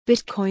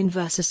Bitcoin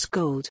versus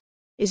gold.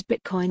 Is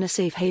Bitcoin a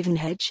safe haven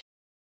hedge?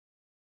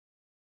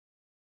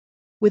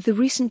 With the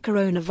recent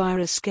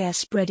coronavirus scare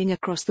spreading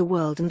across the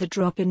world and the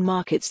drop in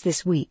markets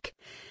this week,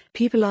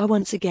 people are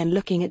once again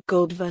looking at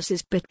gold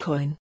versus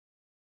Bitcoin.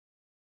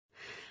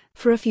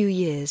 For a few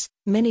years,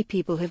 many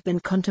people have been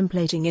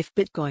contemplating if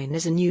Bitcoin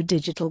is a new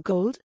digital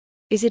gold.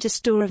 Is it a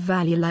store of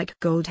value like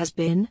gold has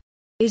been?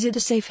 Is it a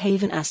safe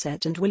haven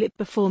asset, and will it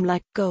perform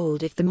like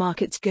gold if the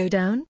markets go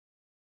down?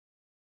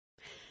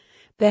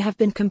 There have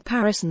been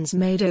comparisons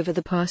made over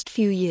the past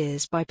few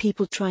years by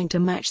people trying to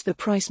match the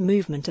price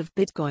movement of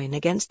Bitcoin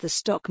against the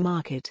stock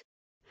market.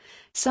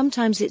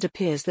 Sometimes it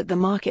appears that the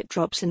market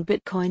drops and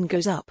Bitcoin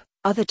goes up,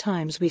 other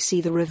times we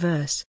see the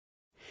reverse.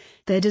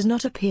 There does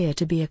not appear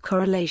to be a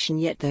correlation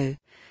yet though,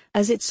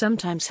 as it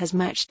sometimes has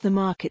matched the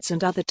markets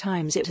and other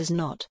times it has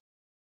not.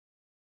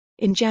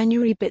 In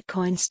January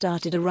Bitcoin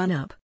started a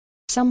run-up.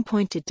 Some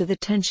pointed to the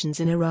tensions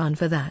in Iran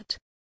for that.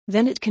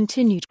 Then it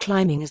continued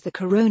climbing as the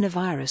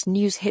coronavirus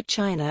news hit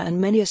China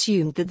and many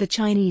assumed that the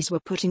Chinese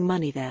were putting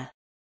money there.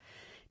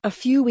 A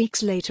few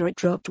weeks later it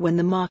dropped when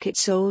the market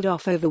sold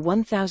off over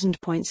 1,000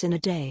 points in a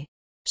day.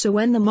 So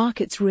when the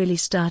markets really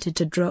started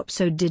to drop,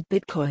 so did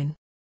Bitcoin.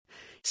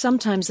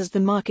 Sometimes as the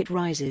market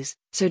rises,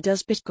 so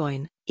does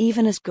Bitcoin,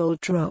 even as gold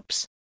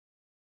drops.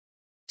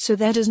 So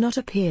there does not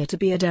appear to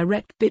be a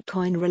direct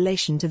Bitcoin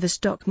relation to the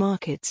stock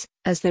markets,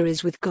 as there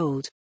is with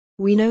gold.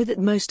 We know that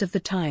most of the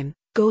time,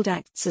 gold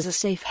acts as a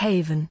safe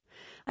haven,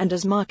 and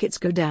as markets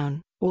go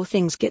down, or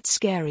things get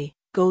scary,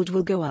 gold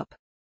will go up.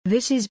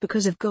 This is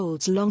because of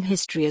gold's long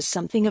history as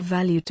something of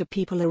value to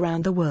people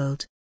around the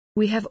world.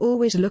 We have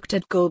always looked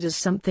at gold as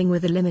something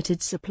with a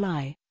limited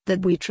supply,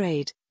 that we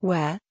trade,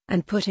 wear,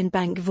 and put in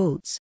bank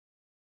vaults.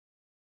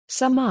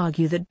 Some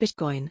argue that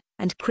Bitcoin,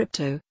 and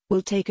crypto,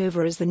 will take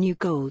over as the new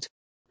gold.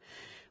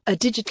 A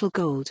digital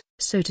gold,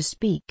 so to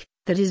speak,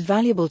 that is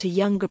valuable to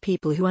younger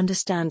people who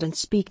understand and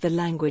speak the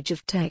language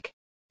of tech.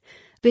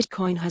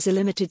 Bitcoin has a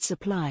limited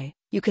supply,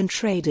 you can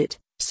trade it,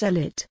 sell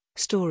it,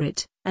 store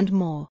it, and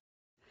more.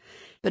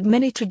 But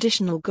many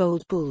traditional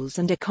gold bulls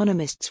and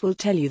economists will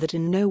tell you that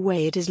in no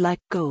way it is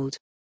like gold.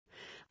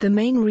 The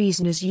main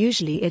reason is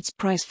usually its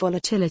price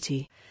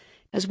volatility,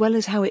 as well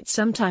as how it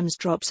sometimes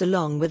drops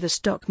along with the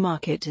stock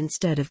market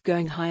instead of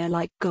going higher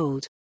like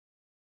gold.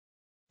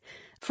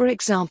 For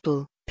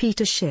example,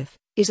 Peter Schiff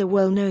is a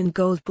well-known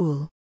gold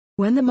bull.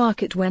 When the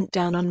market went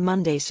down on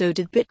Monday, so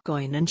did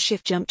Bitcoin, and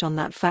Schiff jumped on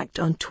that fact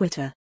on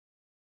Twitter.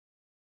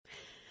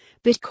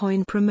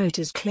 Bitcoin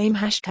promoters claim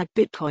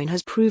 #Bitcoin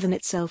has proven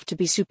itself to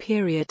be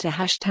superior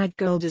to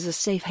 #gold as a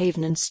safe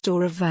haven and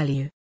store of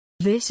value.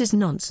 This is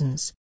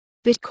nonsense.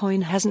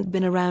 Bitcoin hasn't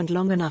been around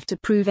long enough to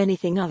prove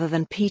anything other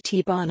than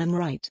P.T. Barnum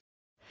right.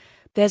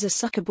 There's a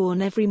sucker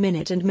born every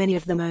minute and many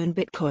of them own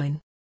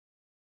Bitcoin.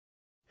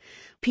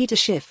 Peter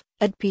Schiff,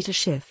 at Peter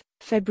Schiff,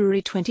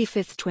 February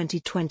 25,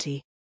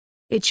 2020.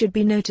 It should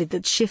be noted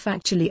that Schiff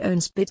actually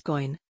owns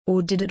Bitcoin,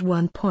 or did at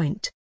one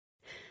point.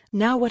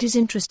 Now what is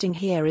interesting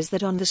here is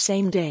that on the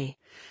same day,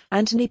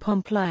 Anthony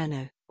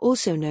Pompliano,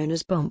 also known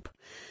as Pomp,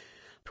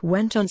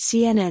 went on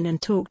CNN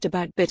and talked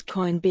about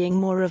Bitcoin being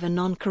more of a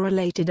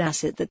non-correlated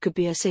asset that could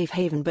be a safe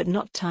haven but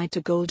not tied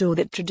to gold or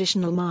the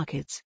traditional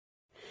markets.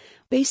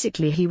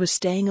 Basically he was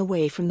staying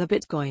away from the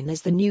Bitcoin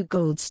as the new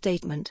gold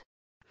statement.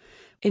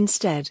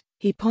 Instead,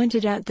 he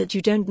pointed out that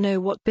you don't know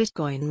what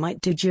Bitcoin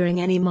might do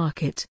during any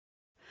market.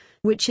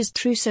 Which is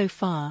true so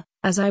far,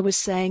 as I was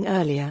saying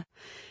earlier.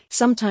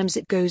 Sometimes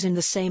it goes in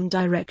the same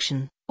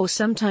direction, or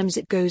sometimes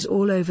it goes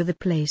all over the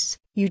place,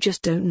 you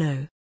just don't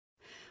know.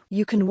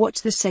 You can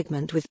watch the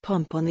segment with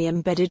Pomp on the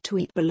embedded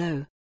tweet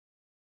below.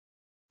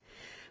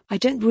 I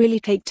don't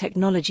really take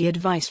technology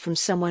advice from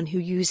someone who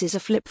uses a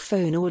flip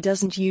phone or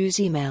doesn't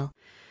use email.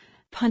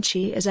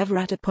 Punchy as ever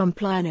at a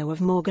Pompliano of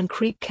Morgan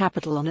Creek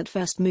Capital on At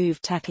First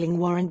Move tackling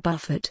Warren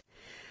Buffett.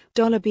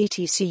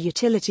 $BTC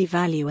utility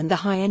value and the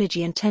high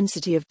energy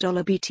intensity of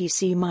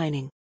 $BTC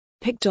mining.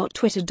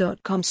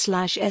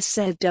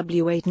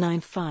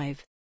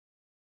 pic.twitter.com/SZW895.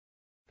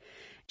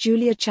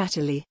 Julia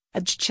Chatterley,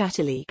 at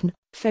Chatterley,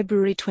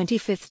 February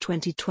 25,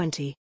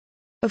 2020.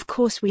 Of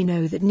course we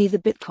know that neither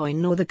Bitcoin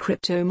nor the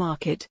crypto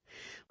market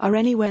are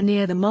anywhere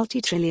near the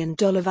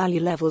multi-trillion-dollar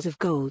value levels of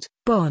gold,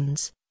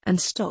 bonds,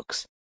 and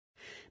stocks.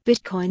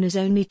 Bitcoin is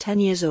only 10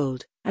 years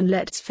old, and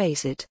let's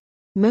face it,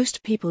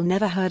 most people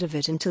never heard of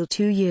it until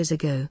 2 years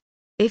ago.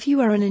 If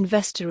you are an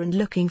investor and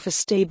looking for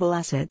stable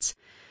assets,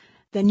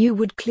 then you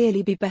would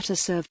clearly be better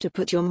served to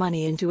put your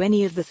money into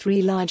any of the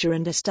 3 larger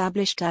and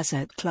established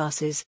asset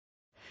classes.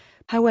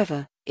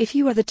 However, if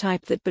you are the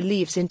type that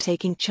believes in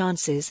taking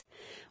chances,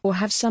 or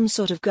have some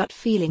sort of gut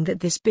feeling that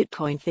this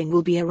Bitcoin thing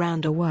will be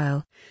around a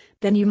while,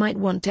 then you might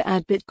want to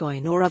add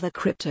Bitcoin or other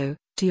crypto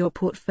to your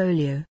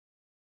portfolio.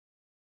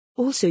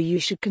 Also you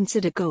should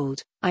consider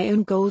gold. I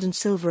own gold and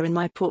silver in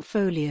my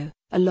portfolio,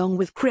 along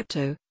with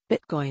crypto,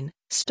 Bitcoin,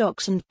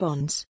 stocks and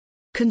bonds.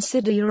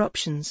 Consider your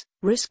options,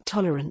 risk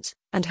tolerance,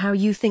 and how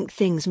you think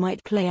things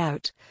might play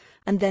out,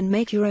 and then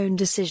make your own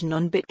decision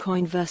on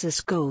Bitcoin versus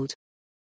gold.